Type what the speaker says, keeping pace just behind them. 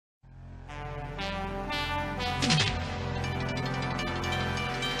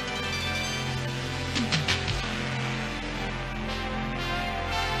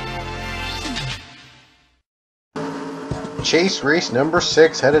Chase race number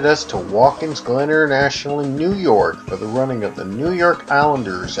 6 headed us to Watkins, Glen International in New York for the running of the New York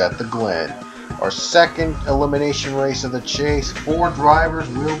Islanders at the Glen. Our second elimination race of the chase. 4 drivers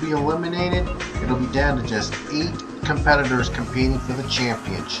will be eliminated. It'll be down to just 8 competitors competing for the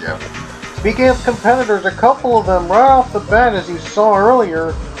championship. Speaking of competitors, a couple of them right off the bat, as you saw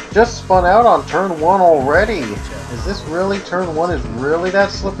earlier, just spun out on turn 1 already. Is this really, turn 1 is really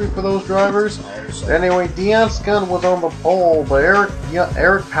that slippery for those drivers? Anyway, Dion's gun was on the pole, but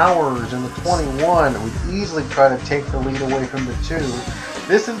Eric Powers in the 21 would easily try to take the lead away from the 2.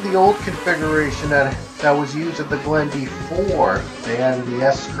 This is the old configuration that was used at the Glen before. They added the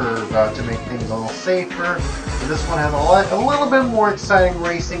S-curve to make things a little safer. But this one has a little bit more exciting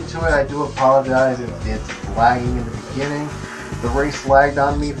racing to it. I do apologize if it's lagging in the beginning. The race lagged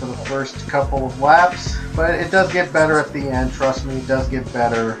on me for the first couple of laps, but it does get better at the end. Trust me, it does get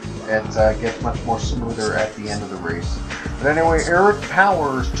better. It gets much more smoother at the end of the race. But anyway, Eric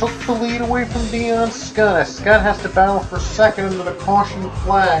Powers took the lead away from Dion Scott. Scott has to battle for second under the caution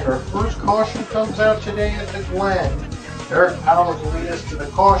flag. Our first caution comes out today at the Glen. Eric Powers will lead us to the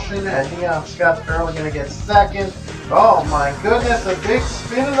caution, and Dion Scott's barely going to get second. Oh my goodness, a big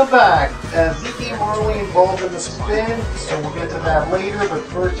spin in the back. Zeke Marley involved in the spin, and we'll get to that later, but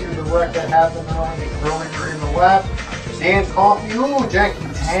first here's the wreck that happened earlier in the lap. Dan Coffey, ooh, Jackie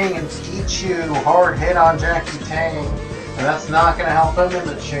Tang and Pichu, hard hit on Jackie Tang. And that's not going to help him in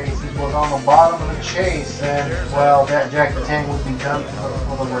the chase. He was on the bottom of the chase, and well, that Jackie Tang would be done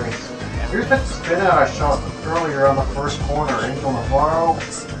for the race. Here's the spin out I shot earlier on the first corner. Angel Navarro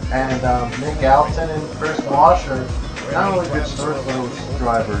and Nick Alton and Chris Washer. Not really good starts for those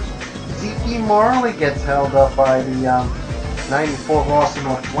drivers. Zeke Marley gets held up by the 94 Rossi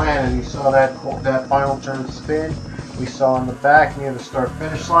McFlan, and you saw that final turn spin. We saw in the back near the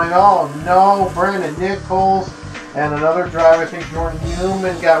start-finish line. Oh no, Brandon Nichols and another driver, I think Jordan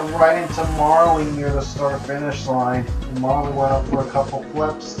Newman, got right into Marley near the start-finish line. And Marley went up for a couple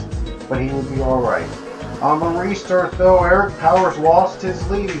flips, but he would be alright. On the restart though, Eric Powers lost his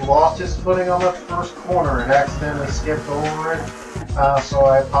lead. He lost his footing on the first corner. It accidentally skipped over it. So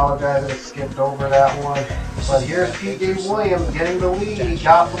I apologize that it skipped over that one. But here's PJ Williams getting the lead. He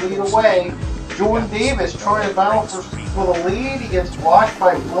got the lead away. Jordan Davis trying to battle for the lead. He gets blocked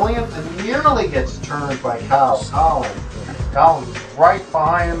by Williams and nearly gets turned by Kyle Collins. Collins was right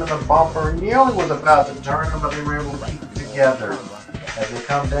behind him in the bumper. Nearly was about to turn him, but they were able to keep it together. As they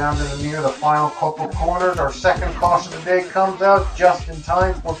come down to near the final couple corners, our second caution of the day comes out just in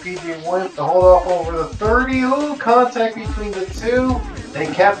time for PJ Williams to hold off over the 30. Ooh, contact between the 2. They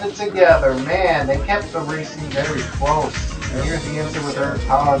kept it together. Man, they kept the racing very close. And here's the incident with Eric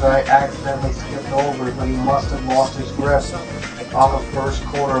Powers. I accidentally skipped over it, but he must have lost his grip on the first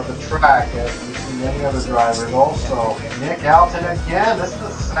corner of the track, as we see many other drivers also. Nick Alton again. This is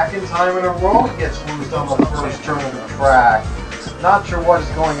the second time in a row he gets loose on the first turn of the track. Not sure what is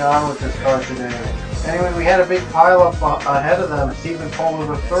going on with this car today. Anyway, we had a big pileup ahead of them. Stephen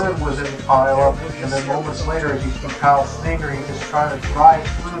Kohler III was in the pileup, and then moments later, as you see Kyle Singer, he just trying to drive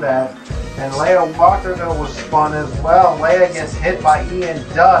through that. And Leia Walker, though, was spun as well. Leia gets hit by Ian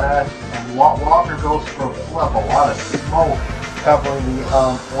Dutta, and Walker goes for a flip. A lot of smoke covering the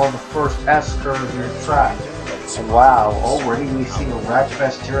one of the first S-curves in the track. And wow, already we see a wreck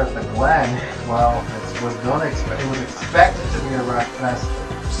fest here at the Glen. Well, it was expected to be a wreck fest,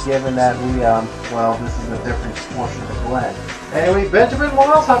 given that well, this is a different portion of the Glen. Anyway, Benjamin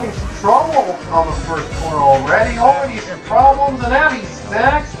Miles having some trouble on the first corner already some problems, and Abby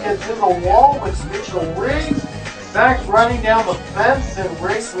Sachs gets in the wall with Mitchell Riggs. Sachs running down the fence, and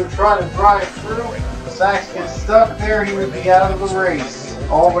Riggs would try to drive through. Sachs gets stuck there, he would be out of the race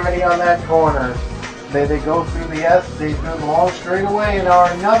already on that corner. They go through the they go the long straightaway, and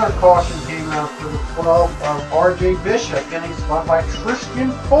another caution came out for the 12 of R.J. Bishop, getting spun by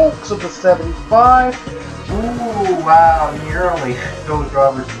Tristan Folks of the 75. Ooh, wow, nearly. Those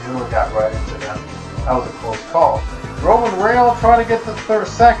drivers nearly got right into them. That was a close call. Roman Rail trying to get the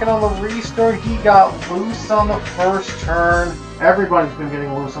second on the restart. He got loose on the first turn. Everybody's been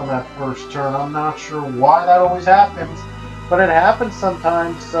getting loose on that first turn. I'm not sure why that always happens, but it happens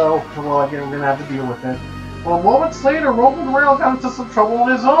sometimes, so, well, again, we're going to have to deal with it. Well, moments later, Roman Rail got into some trouble on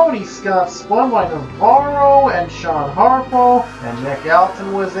his own. He got spun by Navarro and Sean Harpo, and Nick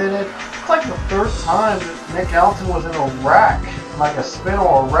Alton was in it. It's like the third time that Nick Alton was in a wreck, like a spin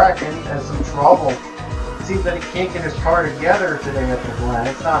or a wreck, and he has some trouble. It seems that he can't get his car together today at the Glen.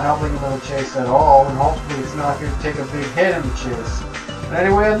 It's not helping him in the chase at all, and hopefully it's not going to take a big hit in the chase. But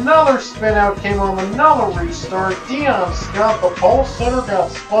anyway, another spin out came on another restart. Dion Scott, the pole center,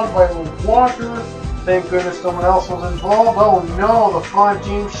 got spun by Luke Walker. Thank goodness someone else was involved. Oh no, the 5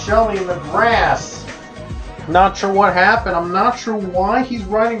 James Shelley in the grass. Not sure what happened. I'm not sure why he's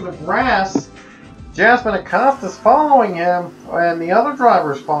riding the grass. Jasmine Acosta's following him, and the other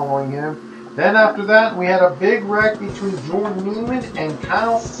driver's following him. Then after that, we had a big wreck between Jordan Neiman and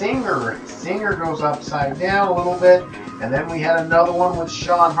Kyle Singer. Singer goes upside down a little bit. And then we had another one with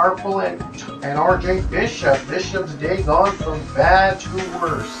Sean Harpel and RJ Bishop. Bishop's day gone from bad to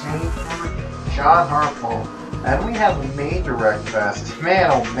worse. Same for Sean Harpel. And we had a major wreck fest.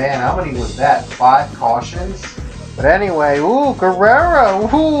 Man, oh man, how many was that? 5 cautions? But anyway, ooh, Guerrero.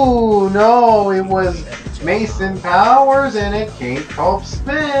 Ooh, no, it was Mason Powers and it Kate Cope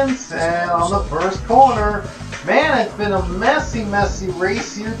spins. And on the first corner, man, it's been a messy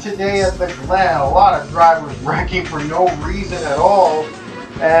race here today at the Glen. A lot of drivers wrecking for no reason at all.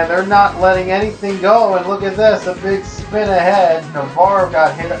 And they're not letting anything go. And look at this, a big spin ahead. Navarro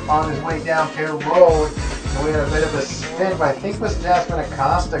got hit on his way down Pier Road. And we had a bit of a spin, but I think it was Jasmine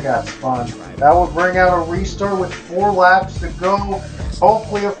Acosta got spun. That would bring out a restart with 4 laps to go.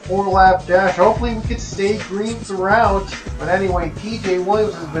 Hopefully a 4-lap dash. Hopefully we could stay green throughout. But anyway, TJ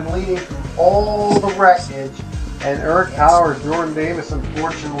Williams has been leading through all the wreckage. And Eric Powers, Jordan Davis,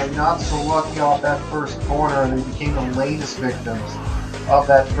 unfortunately not so lucky off that first corner, and they became the latest victims of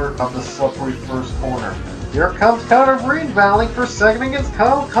the slippery first corner. Here comes Connor Breen battling for second against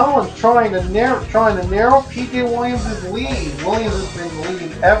Kyle Collins, trying to narrow PJ Williams' lead. Williams has been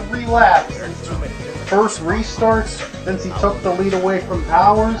leading every lap since the first restart, since he took the lead away from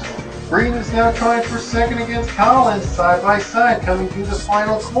Powers. Breen is now trying for second against Collins, side by side, coming through the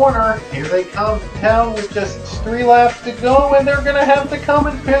final corner. Here they come down with just 3 laps to go, and they're going to have to come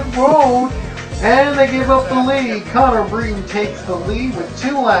in pit road. And they give up the lead. Connor Breen takes the lead with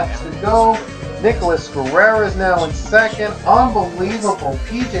 2 laps to go. Nicholas Guerrero is now in second. Unbelievable.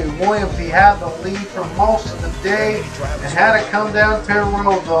 PJ Williams, he had the lead for most of the day and had to come down pit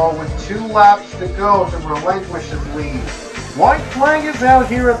road, though, with 2 laps to go to relinquish his lead. White flag is out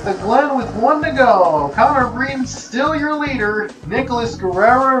here at the Glen with 1 to go. Connor Breen still your leader. Nicholas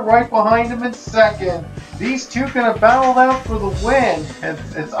Guerrero right behind him in second. These two going to battle out for the win. And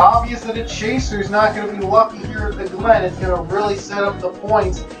it's obvious that a chaser is not going to be lucky here at the Glen. It's going to really set up the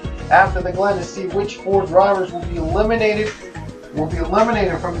points after the Glen to see which 4 drivers will be eliminated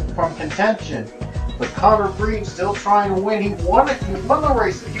from contention. But Connor Breen still trying to win. He won the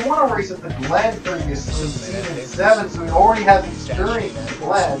race. He won a race at the Glen previously in season 7, so he already has experience at the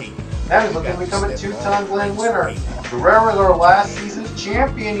Glen. Now he's looking to become a 2-time Glen winner. Guerrero is our last season's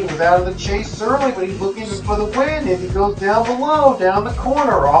champion. He was out of the chase early, but he's looking for the win. If he goes down below, down the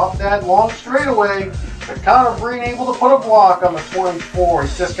corner, off that long straightaway. But Connor Breen able to put a block on the 24.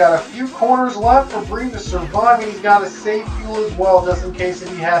 He's just got a few corners left for Breen to survive, and he's got to save fuel as well, just in case if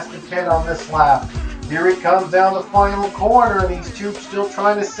he has to pit on this lap. Here he comes down the final corner. These two still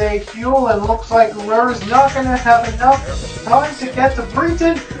trying to save fuel, and looks like Guerrero's not going to have enough time to get to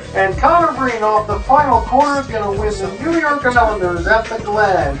Breton. And Connor Breen off the final corner is going to win the New York Islanders at the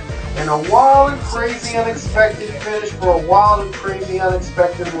Glen. In a wild and crazy unexpected finish for a wild and crazy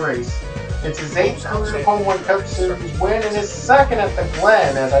unexpected race. It's his 8th career Home 1 Cup Series win and his 2nd at the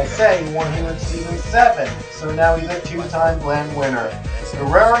Glen. As I said, he won here in season 7, so now he's a 2-time Glen winner.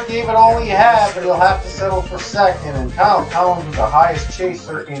 Guerrero gave it all he had, but he'll have to settle for 2nd, and Kyle Collins was the highest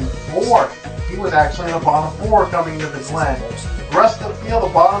chaser in 4th. He was actually in the bottom 4 coming to the Glen. The rest of the field, the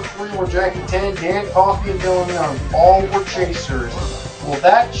bottom 3 were Jackie Tan, Dan Coffey, and Dylan Young. All were chasers. Will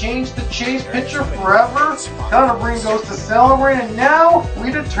that change the chase picture forever? Connor Breen goes to celebrate, and now we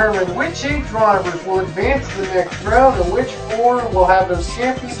determine which 8 drivers will advance to the next round and which 4 will have those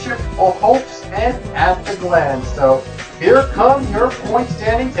championship hopes and at the Glen. So here come your point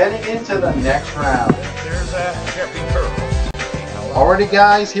standings heading into the next round. There's a happy curve. Alrighty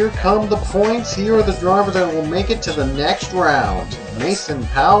guys, here come the points. Here are the drivers that will make it to the next round. Mason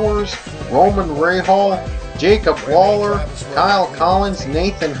Powers, Roman Rahal, Jacob Waller, Kyle Collins,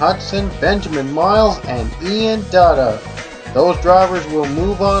 Nathan Hudson, Benjamin Miles, and Ian Dutta. Those drivers will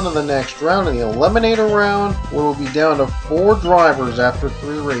move on to the next round, in the eliminator round, where we'll be down to 4 drivers after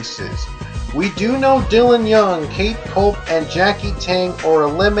 3 races. We do know Dylan Young, Kate Cope, and Jackie Tang are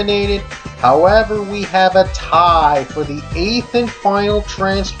eliminated. However, we have a tie for the 8th and final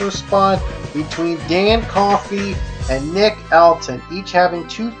transfer spot between Dan Coffey and Nick Elton, each having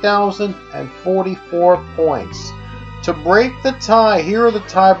 2,044 points. To break the tie, here are the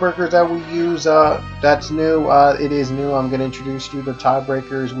tiebreakers that we use. That's new. It is new. I'm going to introduce you the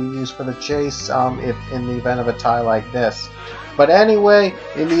tiebreakers we use for the chase if in the event of a tie like this. But anyway,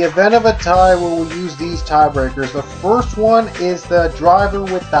 in the event of a tie, we will use these tiebreakers. The first one is the driver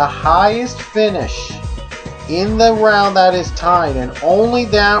with the highest finish in the round that is tied, and only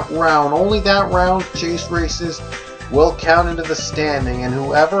that round chase races will count into the standing, and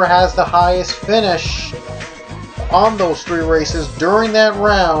whoever has the highest finish on those 3 races during that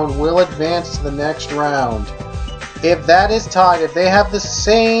round will advance to the next round. If that is tied, if they have the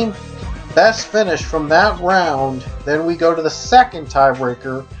same best finish from that round, then we go to the second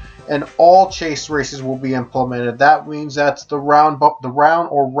tiebreaker, and all chase races will be implemented. That means that's the round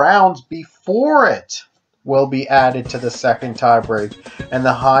or rounds before it will be added to the second tiebreak, and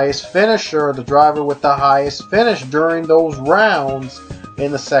the highest finisher, the driver with the highest finish during those rounds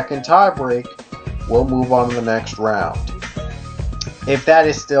in the second tiebreak, will move on to the next round. If that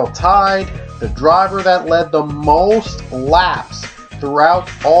is still tied, the driver that led the most laps throughout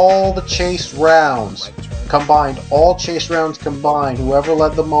all the chase rounds combined, all chase rounds combined, whoever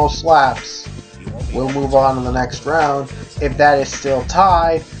led the most laps will move on to the next round. If that is still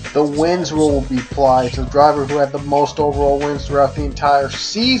tied, the wins rule will be applied. So the driver who had the most overall wins throughout the entire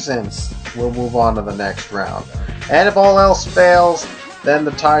season will move on to the next round. And if all else fails, then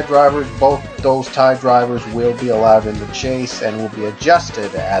the tie drivers, both those tie drivers will be allowed in the chase and will be adjusted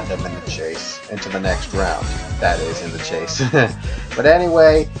to add them in the chase into the next round. That is, in the chase. But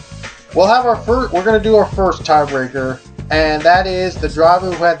anyway, we'll have our first. We're going to do our first tiebreaker, and that is the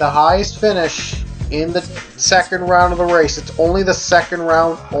driver who had the highest finish in the second round of the race. It's only the second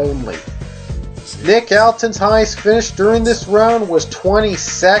round only. Nick Alton's highest finish during this round was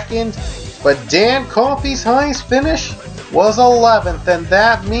 22nd, but Dan Coffey's highest finish was 11th, and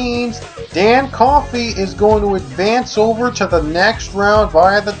that means Dan Coffey is going to advance over to the next round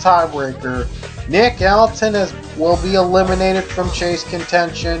via the tiebreaker. Nick Alton will be eliminated from chase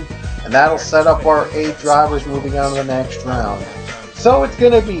contention, and that'll set up our 8 drivers moving on to the next round. So it's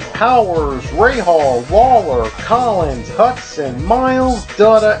going to be Powers, Rahal, Waller, Collins, Hudson, Miles,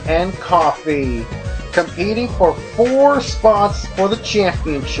 Dutta, and Coffey competing for 4 spots for the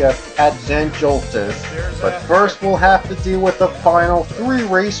championship at Zen-Joltis. But first we'll have to deal with the final 3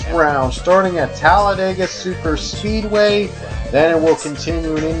 race rounds, starting at Talladega Super Speedway, then it will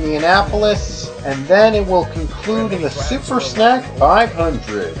continue in Indianapolis, and then it will conclude in the Super Snack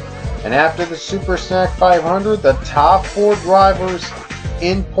 500. And after the Super Snack 500, the top 4 drivers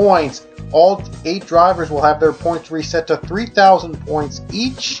in points, all 8 drivers will have their points reset to 3,000 points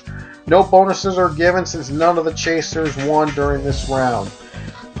each. No bonuses are given since none of the chasers won during this round.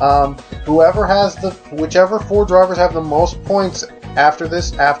 Whichever 4 drivers have the most points after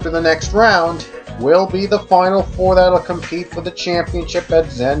the next round will be the final 4 that'll compete for the championship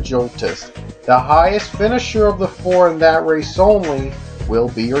at Zen-Joltis. The highest finisher of the 4 in that race only will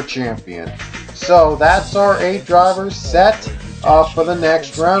be your champion. So that's our 8 drivers set for the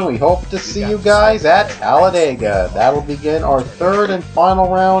next round. We hope to see you guys at Talladega. That'll begin our 3rd and final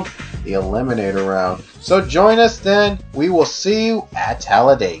round, the Eliminator round. So join us then. We will see you at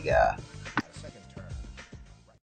Talladega.